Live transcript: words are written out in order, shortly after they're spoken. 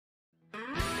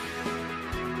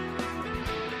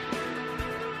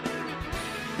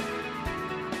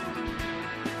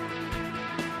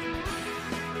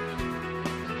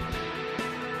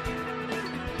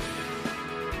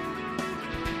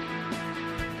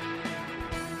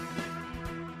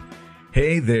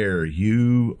Hey there,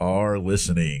 you are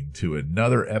listening to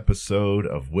another episode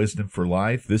of Wisdom for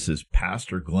Life. This is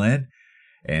Pastor Glenn,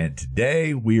 and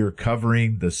today we are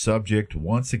covering the subject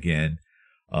once again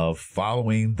of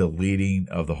following the leading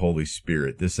of the Holy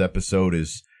Spirit. This episode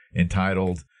is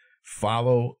entitled,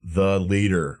 Follow the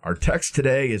Leader. Our text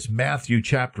today is Matthew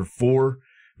chapter 4,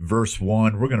 verse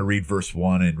 1. We're going to read verse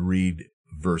 1 and read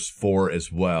verse 4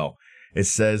 as well. It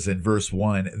says in verse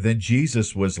 1, Then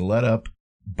Jesus was led up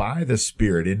by the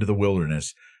Spirit into the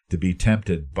wilderness to be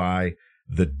tempted by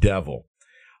the devil.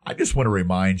 I just want to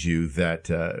remind you that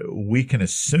we can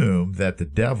assume that the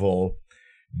devil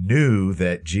knew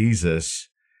that Jesus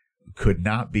could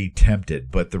not be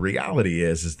tempted, but the reality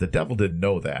is the devil didn't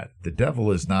know that. The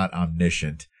devil is not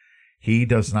omniscient. He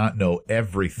does not know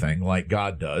everything like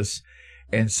God does.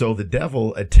 And so the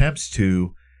devil attempts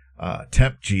to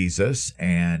tempt Jesus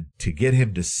and to get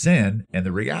him to sin. And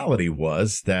the reality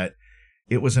was that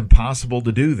it was impossible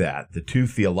to do that. The two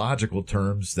theological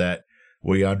terms that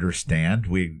we understand,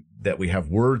 that we have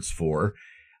words for,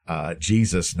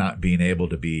 Jesus not being able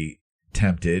to be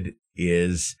tempted,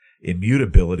 is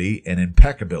immutability and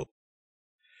impeccability.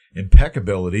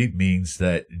 Impeccability means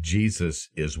that Jesus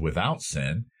is without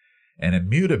sin, and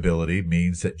immutability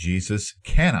means that Jesus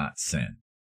cannot sin.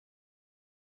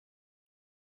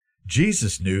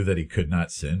 Jesus knew that he could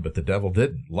not sin, but the devil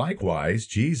didn't. Likewise,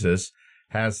 Jesus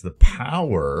has the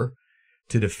power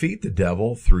to defeat the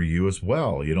devil through you as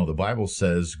well. You know, the Bible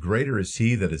says, greater is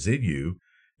he that is in you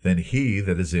than he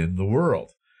that is in the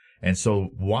world. And so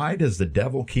why does the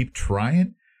devil keep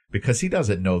trying? Because he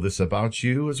doesn't know this about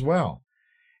you as well.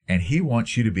 And he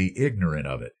wants you to be ignorant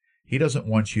of it. He doesn't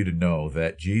want you to know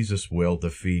that Jesus will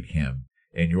defeat him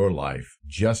in your life,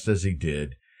 just as he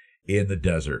did in the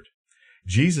desert.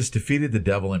 Jesus defeated the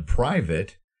devil in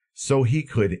private so he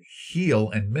could heal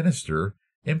and minister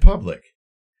in public.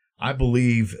 I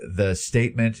believe the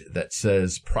statement that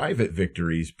says private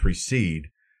victories precede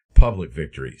public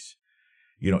victories.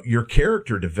 You know, your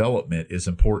character development is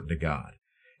important to God,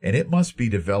 and it must be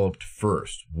developed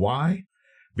first. Why?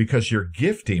 Because your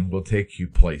gifting will take you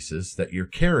places that your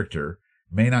character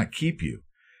may not keep you.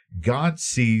 God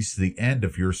sees the end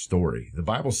of your story. The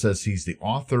Bible says he's the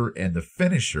author and the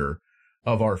finisher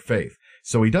of our faith.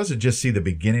 So he doesn't just see the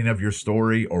beginning of your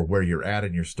story or where you're at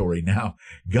in your story now.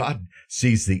 God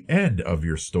sees the end of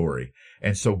your story.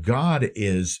 And so God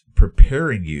is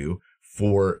preparing you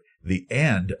for the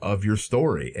end of your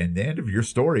story. And the end of your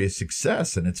story is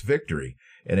success and it's victory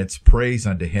and it's praise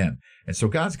unto him. And so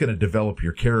God's going to develop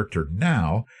your character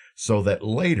now so that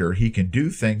later he can do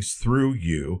things through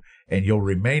you and you'll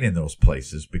remain in those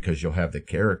places because you'll have the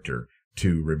character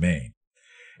to remain.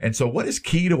 And so what is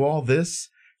key to all this?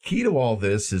 Key to all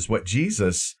this is what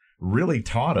Jesus really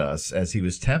taught us as he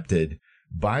was tempted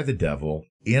by the devil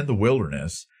in the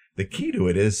wilderness. The key to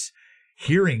it is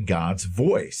hearing God's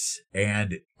voice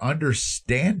and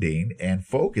understanding and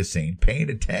focusing, paying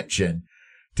attention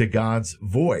to God's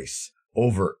voice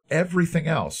over everything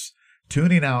else,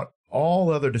 tuning out all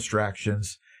other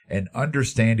distractions and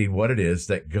understanding what it is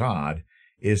that God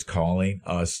is calling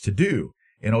us to do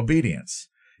in obedience.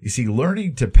 You see,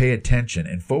 learning to pay attention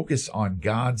and focus on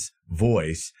God's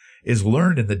voice is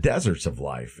learned in the deserts of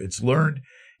life. It's learned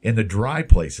in the dry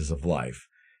places of life,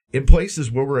 in places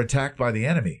where we're attacked by the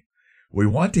enemy. We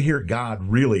want to hear God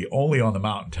really only on the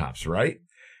mountaintops, right?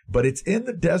 But it's in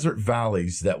the desert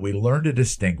valleys that we learn to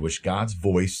distinguish God's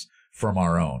voice from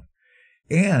our own,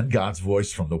 and God's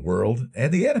voice from the world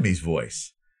and the enemy's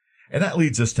voice. And that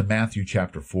leads us to Matthew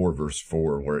chapter 4, verse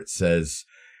 4, where it says,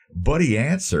 But he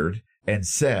answered and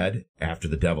said, after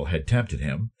the devil had tempted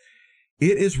him,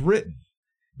 It is written,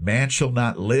 Man shall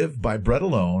not live by bread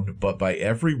alone, but by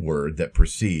every word that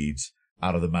proceeds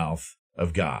out of the mouth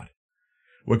of God.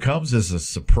 What comes as a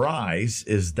surprise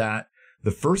is that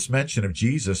the first mention of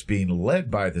Jesus being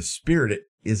led by the Spirit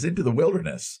is into the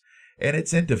wilderness, and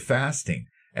it's into fasting,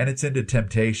 and it's into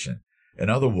temptation. In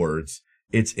other words,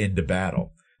 it's into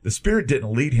battle. The Spirit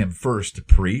didn't lead him first to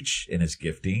preach in his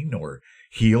gifting or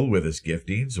heal with his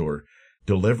giftings or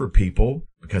deliver people,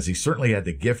 because he certainly had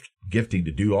the gifting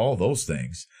to do all those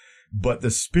things. But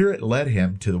the Spirit led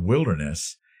him to the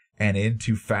wilderness and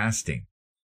into fasting.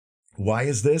 Why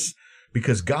is this?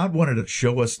 Because God wanted to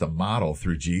show us the model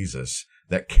through Jesus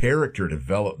that character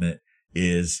development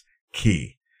is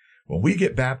key. When we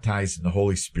get baptized in the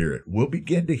Holy Spirit, we'll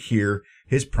begin to hear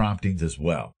his promptings as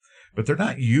well. But they're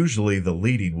not usually the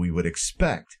leading we would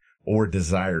expect or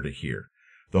desire to hear.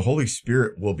 The Holy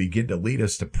Spirit will begin to lead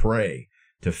us to pray,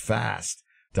 to fast,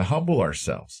 to humble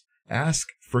ourselves, ask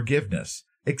forgiveness,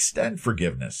 extend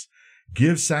forgiveness,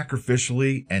 give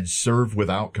sacrificially, and serve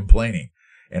without complaining.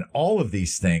 And all of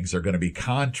these things are going to be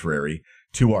contrary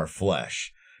to our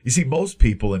flesh. You see, most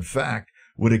people, in fact,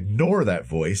 would ignore that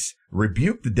voice,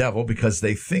 rebuke the devil because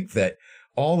they think that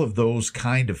all of those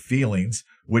kind of feelings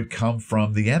would come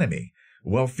from the enemy.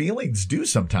 Well, feelings do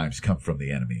sometimes come from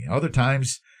the enemy. Other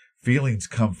times, feelings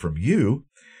come from you.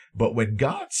 But when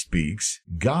God speaks,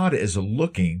 God is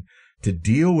looking to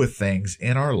deal with things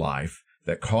in our life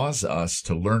that cause us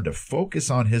to learn to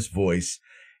focus on his voice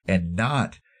and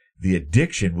not the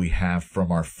addiction we have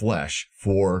from our flesh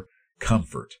for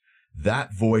comfort.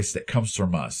 That voice that comes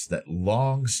from us that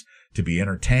longs to be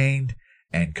entertained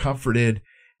and comforted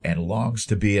and longs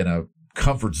to be in a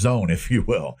comfort zone, if you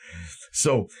will.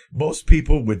 So most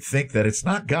people would think that it's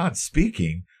not God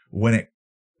speaking when it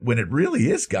really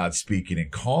is God speaking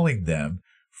and calling them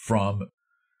from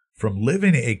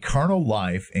living a carnal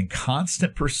life in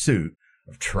constant pursuit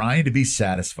of trying to be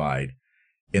satisfied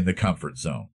in the comfort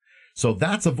zone. So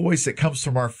that's a voice that comes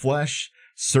from our flesh.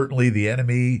 Certainly the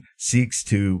enemy seeks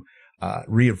to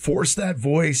reinforce that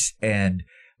voice and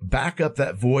back up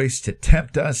that voice to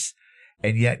tempt us.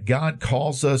 And yet God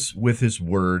calls us with his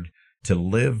word to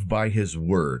live by his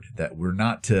word, that we're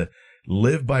not to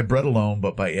live by bread alone,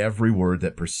 but by every word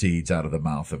that proceeds out of the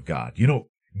mouth of God. You know,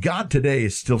 God today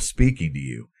is still speaking to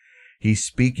you. He's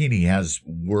speaking. He has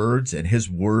words, and his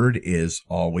word is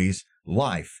always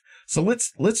life. So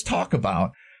let's talk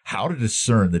about how to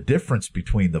discern the difference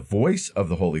between the voice of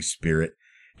the Holy Spirit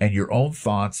and your own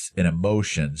thoughts and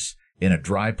emotions in a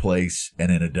dry place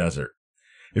and in a desert.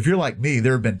 If you're like me,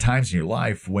 there have been times in your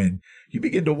life when you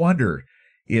begin to wonder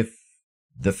if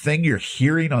the thing you're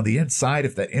hearing on the inside,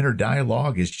 if that inner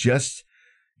dialogue is just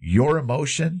your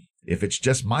emotion, if it's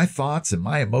just my thoughts and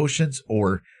my emotions,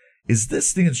 or is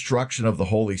this the instruction of the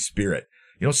Holy Spirit?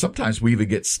 You know, sometimes we even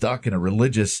get stuck in a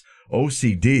religious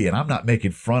OCD, and I'm not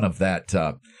making fun of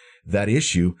that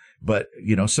issue, but,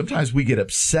 you know, sometimes we get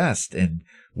obsessed and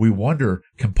we wonder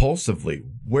compulsively,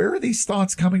 where are these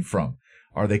thoughts coming from?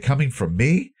 Are they coming from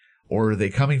me, or are they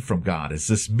coming from God? Is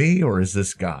this me, or is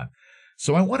this God?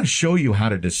 So I want to show you how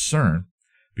to discern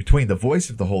between the voice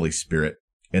of the Holy Spirit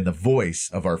and the voice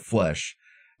of our flesh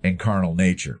and carnal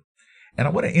nature. And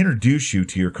I want to introduce you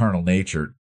to your carnal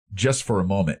nature just for a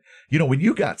moment. You know, when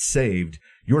you got saved,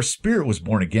 your spirit was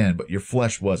born again, but your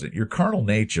flesh wasn't. Your carnal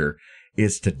nature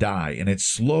is to die, and it's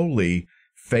slowly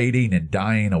fading and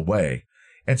dying away.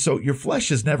 And so your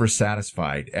flesh is never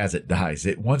satisfied as it dies.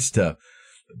 It wants to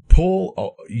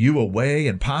pull you away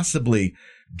and possibly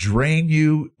drain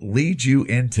you, lead you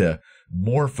into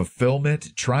more fulfillment,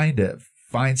 trying to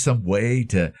find some way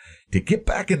to get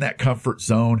back in that comfort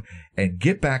zone and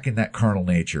get back in that carnal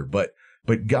nature. But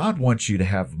God wants you to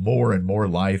have more and more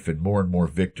life and more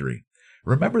victory.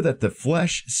 Remember that the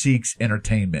flesh seeks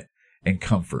entertainment and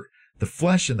comfort. The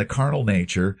flesh and the carnal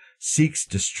nature seeks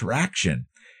distraction.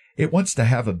 It wants to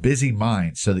have a busy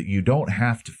mind so that you don't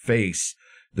have to face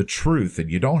the truth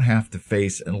and you don't have to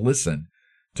face and listen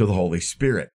to the Holy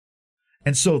Spirit.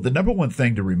 And so the number one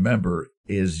thing to remember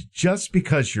is just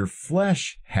because your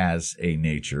flesh has a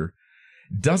nature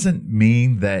doesn't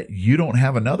mean that you don't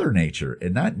have another nature,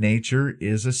 and that nature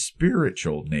is a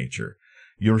spiritual nature.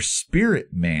 Your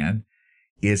spirit man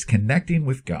is connecting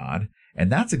with God,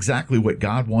 and that's exactly what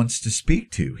God wants to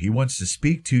speak to. He wants to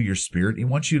speak to your spirit. He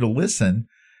wants you to listen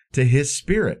to his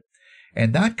spirit.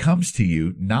 And that comes to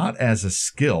you not as a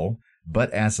skill,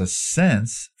 but as a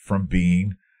sense from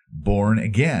being born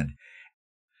again.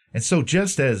 And so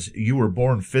just as you were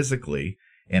born physically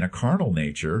in a carnal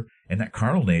nature, and that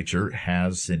carnal nature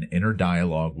has an inner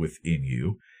dialogue within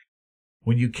you,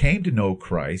 when you came to know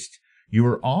Christ, you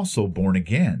were also born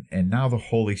again, and now the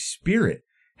Holy Spirit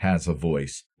has a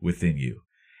voice within you.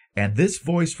 And this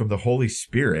voice from the Holy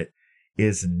Spirit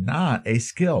is not a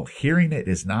skill. Hearing it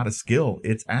is not a skill.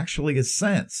 It's actually a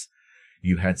sense.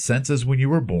 You had senses when you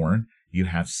were born. You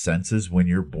have senses when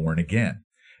you're born again.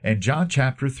 And John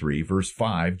chapter 3, verse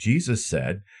 5, Jesus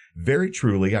said, "Very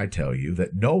truly I tell you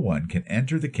that no one can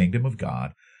enter the kingdom of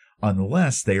God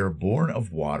unless they are born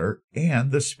of water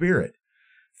and the Spirit.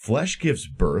 Flesh gives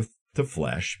birth to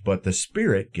flesh, but the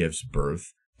Spirit gives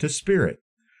birth to spirit.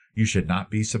 You should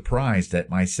not be surprised at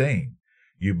my saying,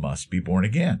 you must be born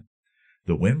again.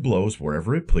 The wind blows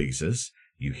wherever it pleases.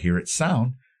 You hear its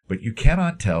sound, but you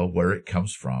cannot tell where it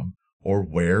comes from or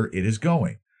where it is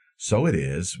going. So it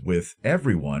is with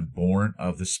everyone born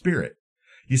of the Spirit."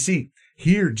 You see,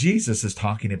 here Jesus is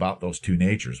talking about those two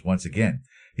natures. Once again,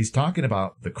 he's talking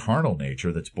about the carnal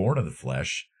nature that's born of the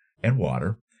flesh and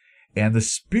water, and the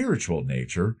spiritual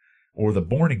nature, or the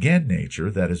born-again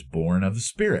nature, that is born of the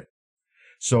Spirit.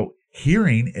 So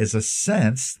hearing is a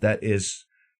sense that is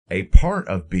a part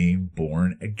of being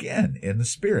born again in the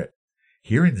Spirit.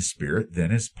 Hearing the Spirit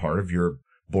then is part of your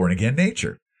born again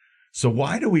nature. So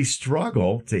why do we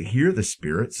struggle to hear the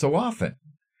Spirit so often?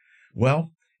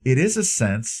 Well, it is a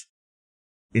sense,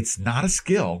 it's not a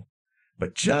skill,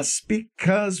 but just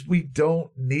because we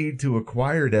don't need to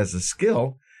acquire it as a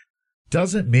skill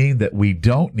doesn't mean that we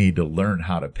don't need to learn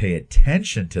how to pay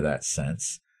attention to that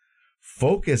sense,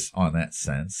 focus on that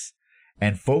sense,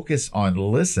 and focus on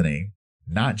listening,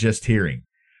 not just hearing.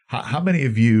 How many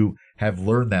of you have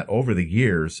learned that over the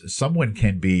years, someone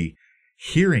can be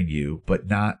hearing you, but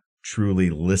not truly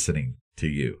listening to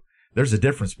you? There's a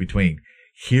difference between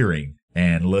hearing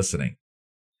and listening.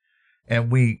 And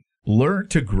we learn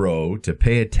to grow, to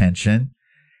pay attention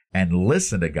and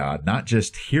listen to God, not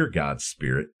just hear God's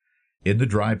Spirit in the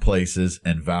dry places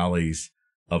and valleys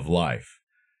of life.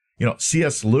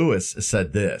 C.S. Lewis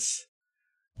said this,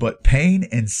 "But pain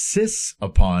insists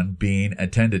upon being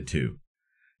attended to.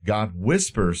 God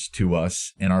whispers to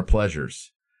us in our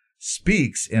pleasures,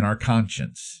 speaks in our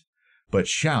conscience, but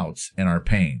shouts in our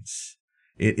pains.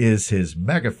 It is his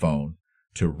megaphone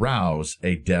to rouse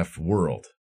a deaf world."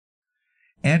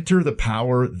 Enter the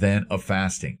power then of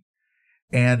fasting.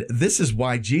 And this is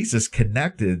why Jesus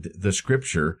connected the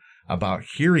scripture about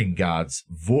hearing God's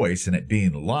voice and it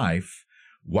being life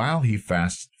while he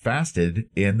fasted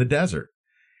in the desert.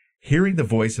 Hearing the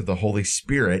voice of the Holy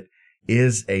Spirit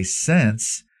is a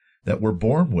sense that we're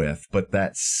born with, but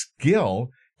that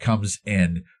skill comes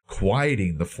in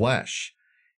quieting the flesh.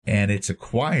 And it's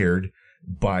acquired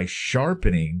by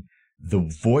sharpening the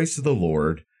voice of the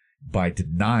Lord by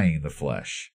denying the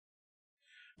flesh.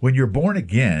 When you're born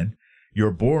again,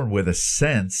 you're born with a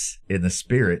sense in the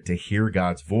Spirit to hear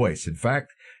God's voice. In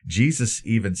fact, Jesus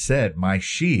even said, "My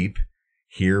sheep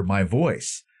hear my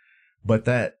voice." But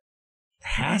that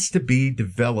has to be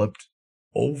developed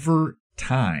over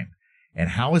time.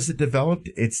 And how is it developed?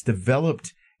 It's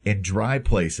developed in dry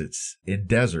places, in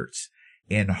deserts,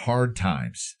 in hard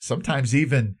times, sometimes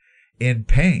even in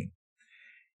pain.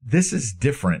 This is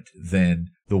different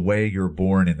than the way you're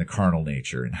born in the carnal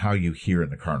nature and how you hear in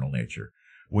the carnal nature.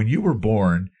 When you were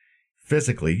born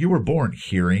physically, you were born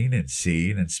hearing and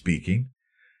seeing and speaking.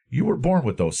 You were born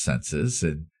with those senses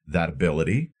and that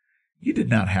ability. You did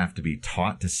not have to be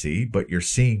taught to see, but your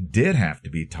seeing did have to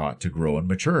be taught to grow and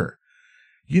mature.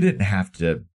 You didn't have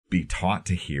to be taught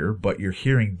to hear, but your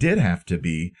hearing did have to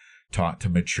be taught to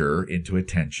mature into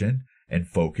attention and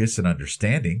focus and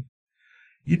understanding.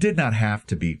 You did not have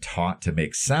to be taught to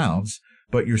make sounds,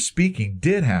 but your speaking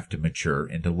did have to mature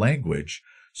into language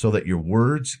so that your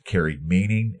words carried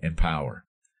meaning and power.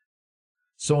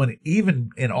 So even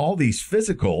in all these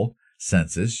physical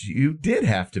senses, you did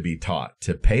have to be taught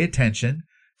to pay attention,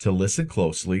 to listen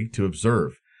closely, to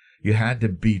observe. You had to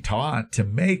be taught to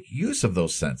make use of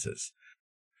those senses.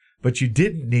 But you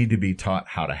didn't need to be taught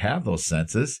how to have those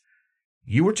senses.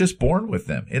 You were just born with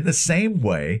them. In the same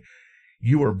way,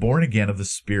 you are born again of the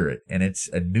Spirit, and it's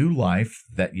a new life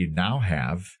that you now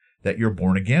have that you're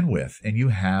born again with, and you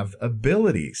have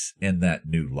abilities in that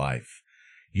new life.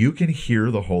 You can hear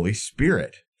the Holy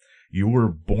Spirit. You were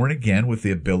born again with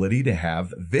the ability to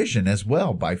have vision as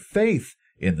well by faith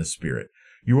in the Spirit.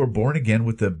 You were born again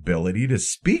with the ability to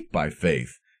speak by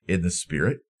faith in the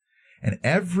Spirit. And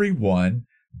everyone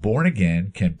born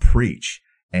again can preach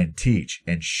and teach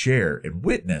and share and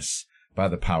witness by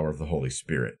the power of the Holy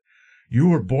Spirit. You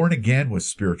were born again with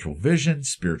spiritual vision,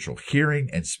 spiritual hearing,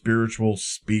 and spiritual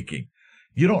speaking.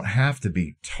 You don't have to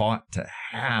be taught to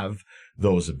have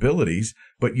those abilities,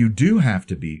 but you do have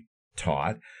to be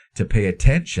taught to pay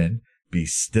attention, be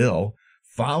still,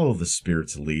 follow the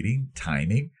Spirit's leading,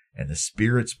 timing, and the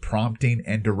Spirit's prompting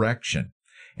and direction.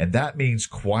 And that means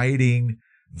quieting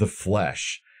the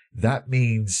flesh. That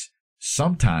means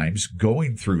sometimes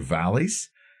going through valleys,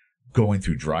 going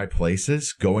through dry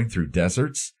places, going through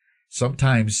deserts,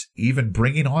 sometimes even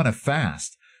bringing on a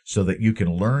fast so that you can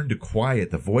learn to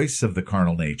quiet the voice of the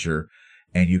carnal nature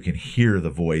and you can hear the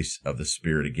voice of the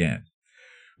Spirit again.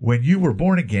 When you were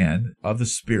born again of the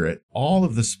Spirit, all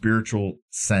of the spiritual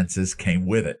senses came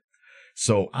with it.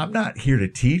 So I'm not here to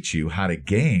teach you how to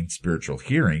gain spiritual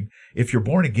hearing. If you're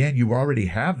born again, you already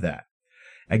have that.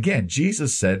 Again,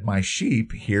 Jesus said, "My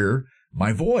sheep hear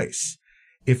my voice."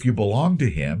 If you belong to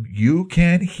him, you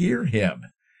can hear him.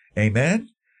 Amen?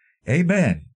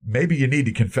 Amen. Maybe you need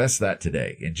to confess that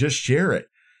today and just share it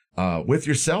with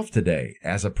yourself today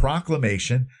as a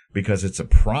proclamation, because it's a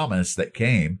promise that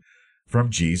came from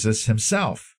Jesus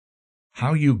himself.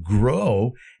 How you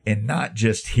grow in not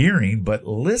just hearing, but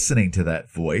listening to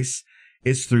that voice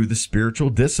is through the spiritual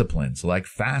disciplines like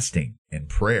fasting and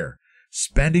prayer,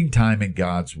 spending time in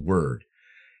God's word.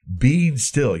 being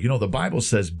still. You know, the Bible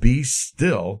says, be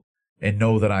still and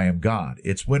know that I am God.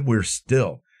 It's when we're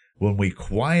still, when we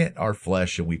quiet our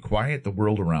flesh and we quiet the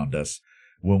world around us,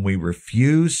 when we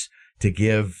refuse to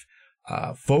give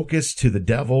focus to the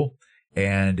devil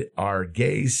and our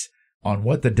gaze on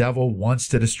what the devil wants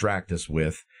to distract us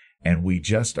with, and we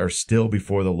just are still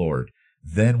before the Lord,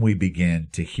 then we begin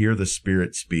to hear the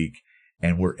Spirit speak,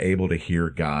 and we're able to hear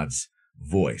God's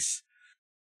voice.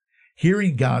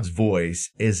 Hearing God's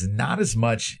voice is not as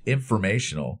much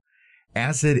informational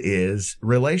as it is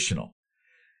relational.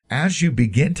 As you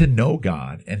begin to know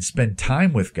God and spend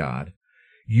time with God,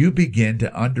 you begin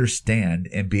to understand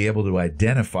and be able to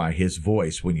identify his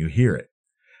voice when you hear it.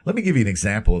 Let me give you an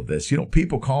example of this. You know,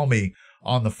 people call me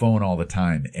on the phone all the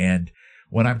time, and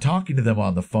when I'm talking to them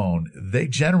on the phone, they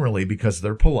generally, because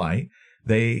they're polite,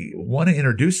 they want to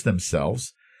introduce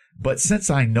themselves, but since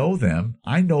I know them,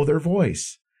 I know their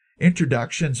voice.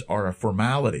 Introductions are a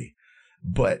formality,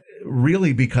 but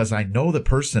really because I know the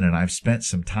person and I've spent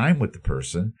some time with the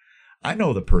person, I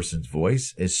know the person's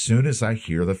voice as soon as I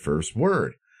hear the first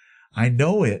word. I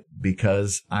know it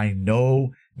because I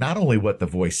know not only what the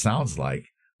voice sounds like,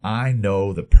 I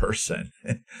know the person.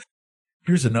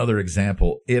 Here's another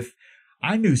example. If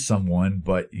I knew someone,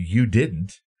 but you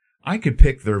didn't, I could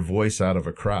pick their voice out of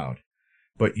a crowd,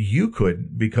 but you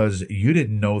couldn't because you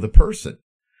didn't know the person.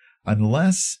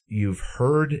 Unless you've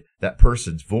heard that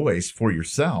person's voice for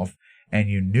yourself and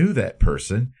you knew that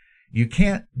person, you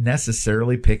can't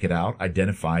necessarily pick it out,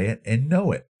 identify it, and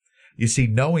know it. You see,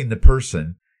 knowing the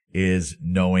person is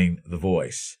knowing the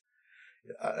voice.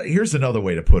 Here's another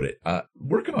way to put it.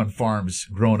 Working on farms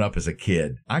growing up as a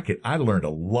kid, I learned a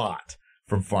lot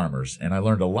from farmers, and I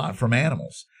learned a lot from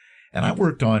animals. And I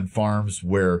worked on farms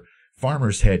where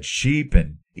farmers had sheep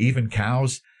and even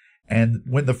cows. And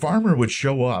when the farmer would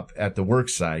show up at the work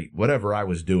site, whatever I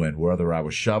was doing, whether I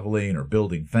was shoveling or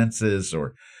building fences,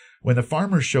 or when the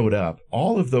farmer showed up,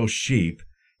 all of those sheep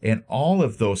and all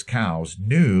of those cows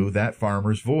knew that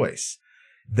farmer's voice.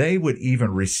 They would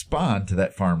even respond to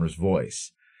that farmer's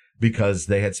voice because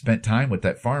they had spent time with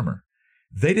that farmer.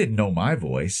 They didn't know my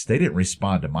voice. They didn't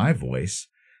respond to my voice.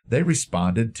 They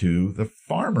responded to the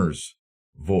farmer's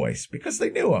voice because they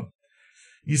knew him.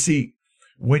 You see,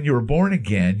 when you're born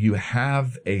again, you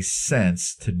have a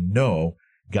sense to know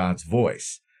God's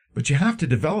voice, but you have to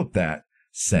develop that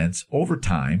sense over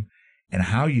time. And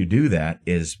how you do that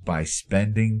is by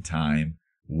spending time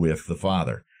with the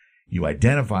Father. You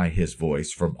identify his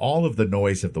voice from all of the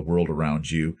noise of the world around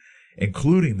you,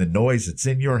 including the noise that's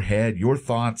in your head, your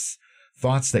thoughts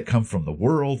that come from the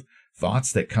world,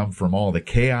 thoughts that come from all the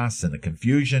chaos and the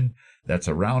confusion that's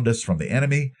around us from the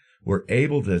enemy. We're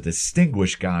able to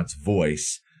distinguish God's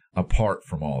voice apart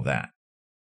from all that.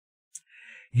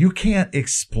 You can't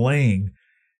explain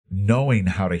knowing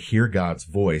how to hear God's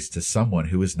voice to someone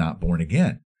who is not born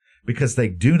again because they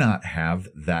do not have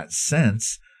that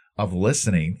sense of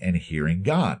listening and hearing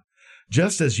God.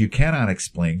 Just as you cannot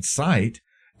explain sight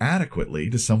adequately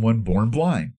to someone born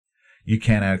blind. You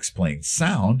cannot explain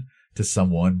sound to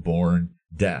someone born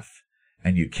deaf.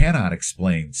 And you cannot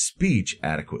explain speech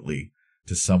adequately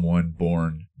to someone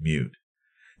born mute.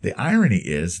 The irony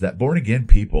is that born-again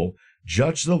people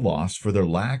judge the lost for their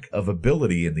lack of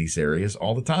ability in these areas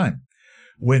all the time,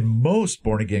 when most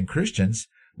born-again Christians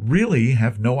really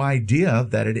have no idea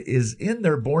that it is in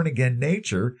their born-again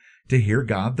nature to hear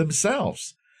God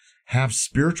themselves, have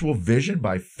spiritual vision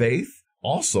by faith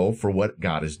also for what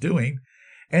God is doing,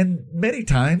 and many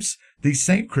times these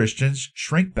same Christians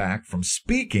shrink back from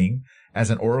speaking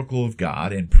as an oracle of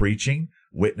God in preaching,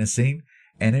 witnessing,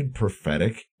 and in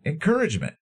prophetic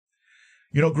encouragement.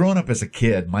 You know, growing up as a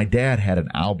kid, my dad had an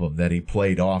album that he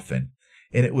played often,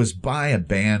 and it was by a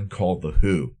band called The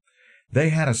Who. They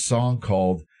had a song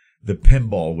called The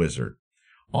Pinball Wizard.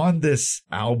 On this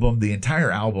album, the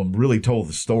entire album really told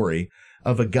the story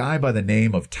of a guy by the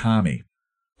name of Tommy,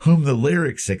 whom the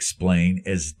lyrics explain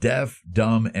as deaf,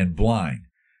 dumb, and blind,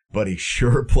 but he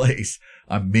sure plays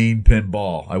a mean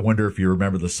pinball. I wonder if you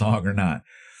remember the song or not.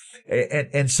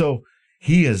 And so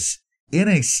he is in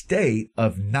a state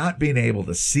of not being able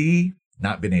to see,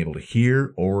 not being able to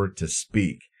hear, or to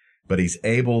speak, but he's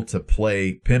able to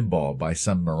play pinball by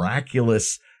some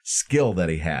miraculous skill that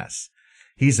he has.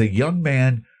 He's a young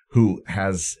man who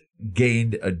has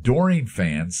gained adoring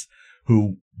fans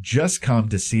who just come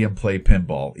to see him play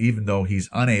pinball, even though he's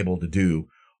unable to do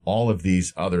all of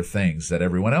these other things that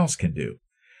everyone else can do.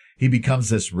 He becomes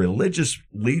this religious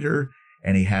leader,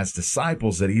 and he has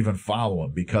disciples that even follow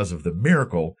him because of the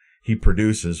miracle he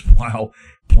produces while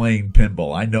playing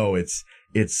pinball. I know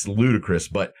it's ludicrous,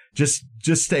 but just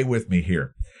stay with me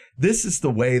here. This is the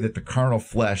way that the carnal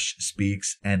flesh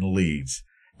speaks and leads,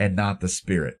 and not the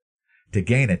Spirit. To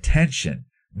gain attention,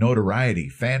 notoriety,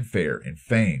 fanfare, and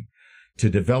fame, to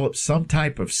develop some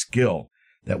type of skill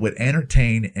that would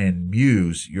entertain and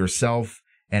amuse yourself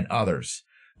and others.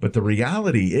 But the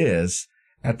reality is,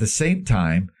 at the same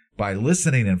time, by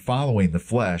listening and following the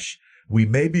flesh, we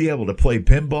may be able to play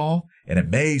pinball and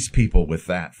amaze people with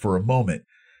that for a moment,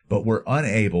 but we're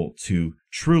unable to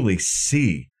truly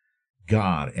see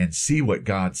God and see what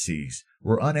God sees.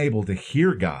 We're unable to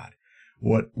hear God.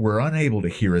 We're unable to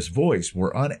hear his voice.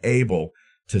 We're unable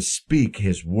to speak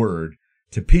his word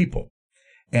to people.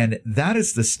 And that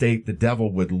is the state the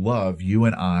devil would love you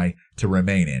and I to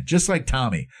remain in. Just like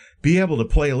Tommy, be able to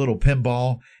play a little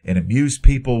pinball and amuse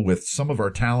people with some of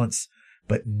our talents,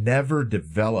 but never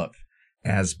develop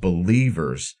as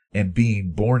believers and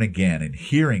being born again and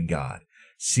hearing God,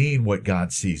 seeing what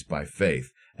God sees by faith,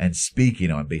 and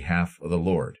speaking on behalf of the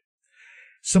Lord.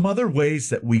 Some other ways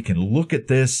that we can look at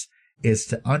this is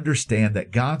to understand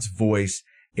that God's voice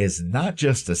is not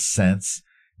just a sense.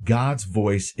 God's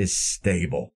voice is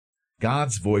stable.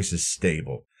 God's voice is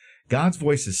stable. God's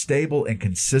voice is stable and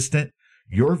consistent.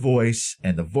 Your voice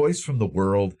and the voice from the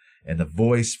world and the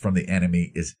voice from the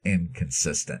enemy is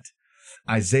inconsistent.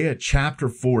 Isaiah chapter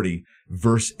 40,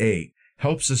 verse 8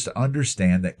 helps us to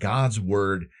understand that God's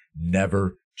word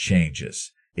never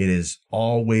changes. It is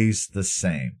always the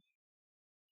same.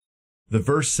 The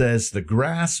verse says, "The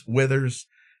grass withers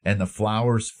and the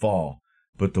flowers fall,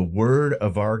 but the word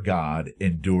of our God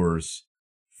endures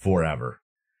forever."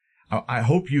 I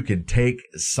hope you can take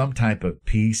some type of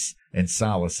peace and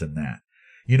solace in that.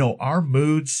 You know, our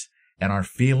moods and our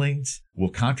feelings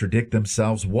will contradict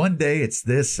themselves. One day it's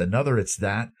this, another it's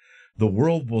that. The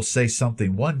world will say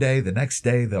something one day, the next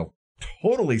day they'll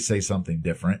totally say something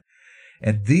different.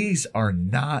 And this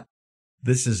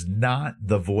is not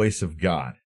the voice of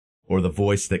God or the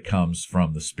voice that comes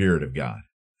from the Spirit of God.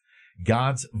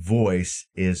 God's voice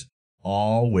is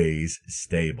always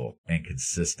stable and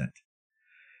consistent.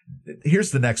 Here's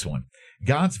the next one.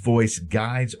 God's voice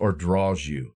guides or draws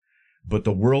you, but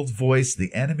the world's voice,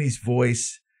 the enemy's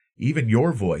voice, even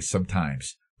your voice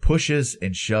sometimes pushes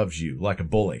and shoves you like a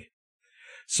bully.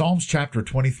 Psalms chapter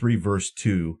 23, verse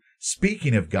 2,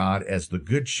 speaking of God as the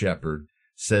good shepherd,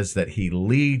 says that he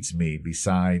leads me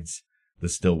besides the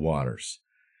still waters.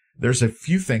 There's a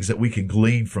few things that we can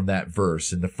glean from that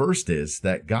verse. And the first is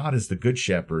that God is the good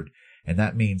shepherd, and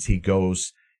that means he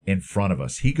goes in front of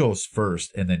us. He goes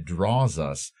first and then draws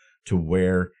us to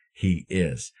where he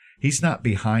is. He's not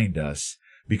behind us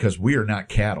because we are not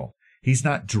cattle. He's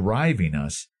not driving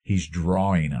us. He's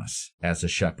drawing us as a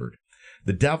shepherd.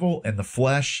 The devil and the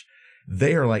flesh,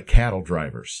 they are like cattle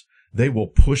drivers. They will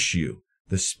push you.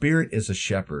 The Spirit is a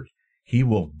shepherd. He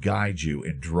will guide you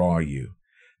and draw you.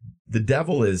 The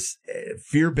devil is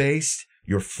fear-based.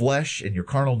 Your flesh and your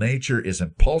carnal nature is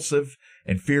impulsive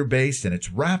and fear-based, and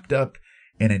it's wrapped up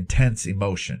in intense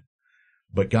emotion.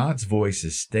 But God's voice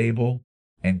is stable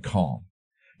and calm.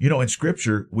 You know, in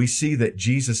Scripture, we see that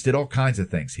Jesus did all kinds of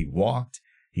things. He walked,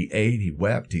 he ate, he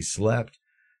wept, he slept,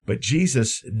 but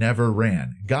Jesus never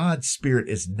ran. God's Spirit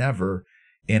is never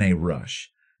in a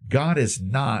rush. God is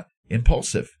not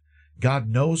impulsive. God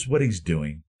knows what he's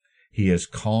doing. He is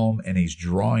calm and he's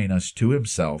drawing us to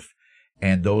himself,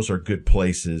 and those are good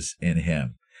places in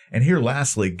him. And here,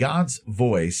 lastly, God's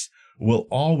voice will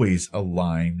always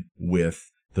align with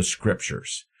the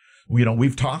Scriptures. You know,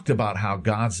 we've talked about how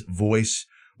God's voice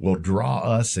will draw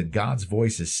us, and God's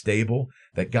voice is stable,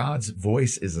 that God's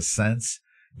voice is a sense.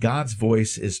 God's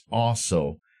voice is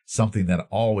also something that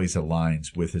always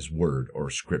aligns with his word or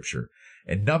Scripture.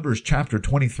 In Numbers chapter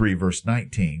 23, verse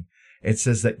 19, it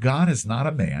says that God is not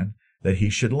a man that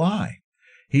he should lie.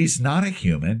 He's not a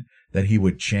human that he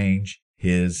would change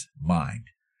his mind.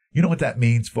 You know what that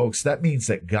means, folks? That means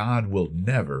that God will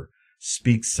never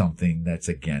speak something that's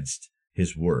against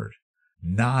his word.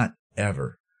 Not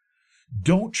ever.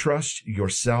 Don't trust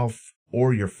yourself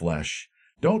or your flesh.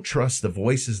 Don't trust the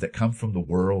voices that come from the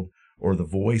world or the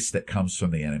voice that comes from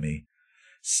the enemy.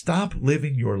 Stop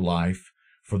living your life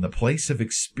from the place of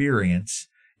experience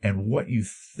and what you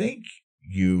think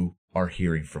you are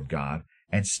hearing from God,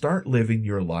 and start living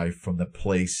your life from the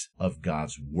place of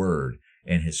God's word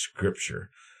and his Scripture.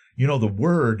 You know, the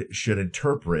word should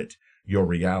interpret your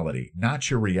reality,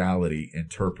 not your reality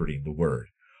interpreting the word.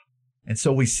 And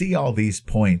so we see all these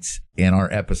points in our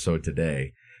episode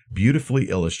today, beautifully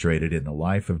illustrated in the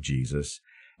life of Jesus.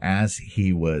 As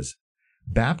he was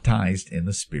baptized in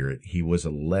the Spirit, he was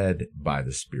led by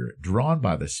the Spirit, drawn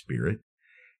by the Spirit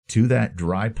to that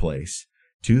dry place,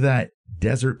 to that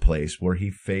desert place where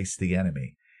he faced the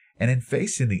enemy. And in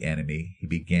facing the enemy, he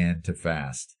began to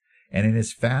fast. And in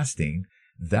his fasting,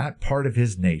 that part of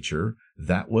his nature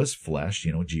that was flesh,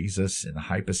 Jesus in the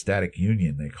hypostatic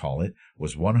union, they call it,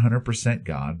 was 100%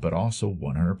 God, but also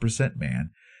 100%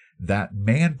 man. That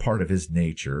man part of his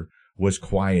nature was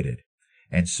quieted.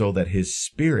 And so that his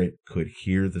spirit could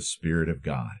hear the Spirit of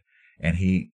God. And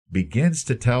he begins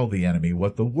to tell the enemy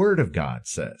what the Word of God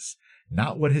says,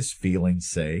 not what his feelings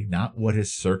say, not what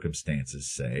his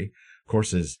circumstances say. Of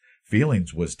course, his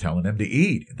feelings was telling him to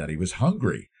eat, that he was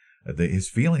hungry. His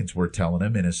feelings were telling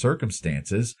him, and his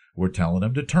circumstances were telling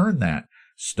him to turn that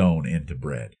stone into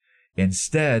bread.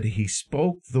 Instead, he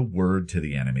spoke the word to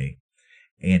the enemy,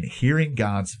 and hearing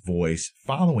God's voice,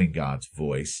 following God's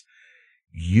voice,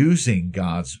 using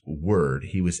God's word,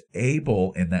 he was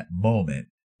able in that moment,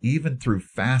 even through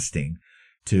fasting,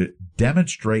 to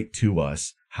demonstrate to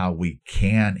us how we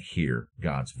can hear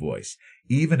God's voice,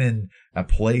 even in a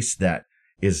place that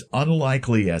is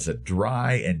unlikely as a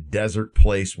dry and desert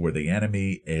place where the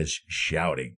enemy is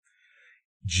shouting.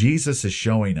 Jesus is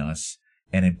showing us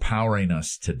and empowering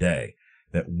us today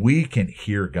that we can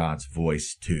hear God's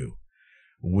voice too.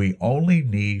 We only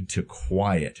need to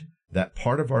quiet that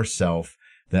part of ourself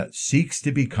that seeks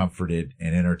to be comforted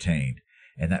and entertained,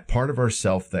 and that part of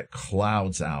ourself that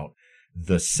clouds out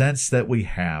the sense that we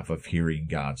have of hearing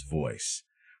God's voice.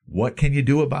 What can you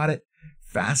do about it?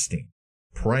 Fasting,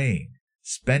 praying,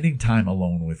 spending time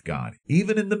alone with God.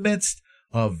 Even in the midst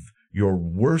of your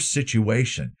worst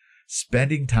situation,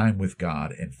 spending time with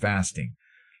God and fasting,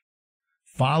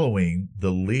 following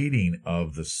the leading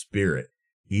of the Spirit,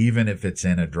 even if it's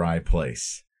in a dry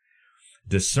place.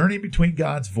 Discerning between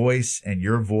God's voice and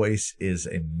your voice is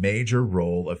a major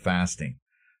role of fasting.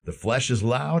 The flesh is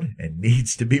loud and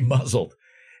needs to be muzzled.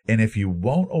 And if you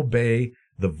won't obey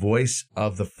the voice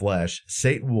of the flesh,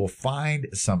 Satan will find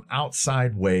some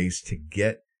outside ways to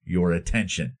get your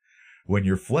attention. When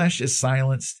your flesh is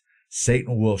silenced,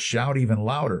 Satan will shout even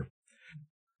louder.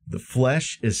 The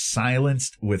flesh is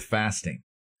silenced with fasting,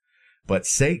 but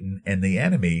Satan and the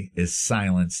enemy is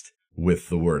silenced with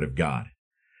the Word of God.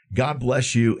 God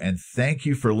bless you, and thank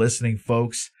you for listening,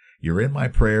 folks. You're in my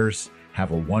prayers.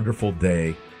 Have a wonderful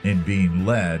day in being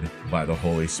led by the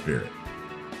Holy Spirit.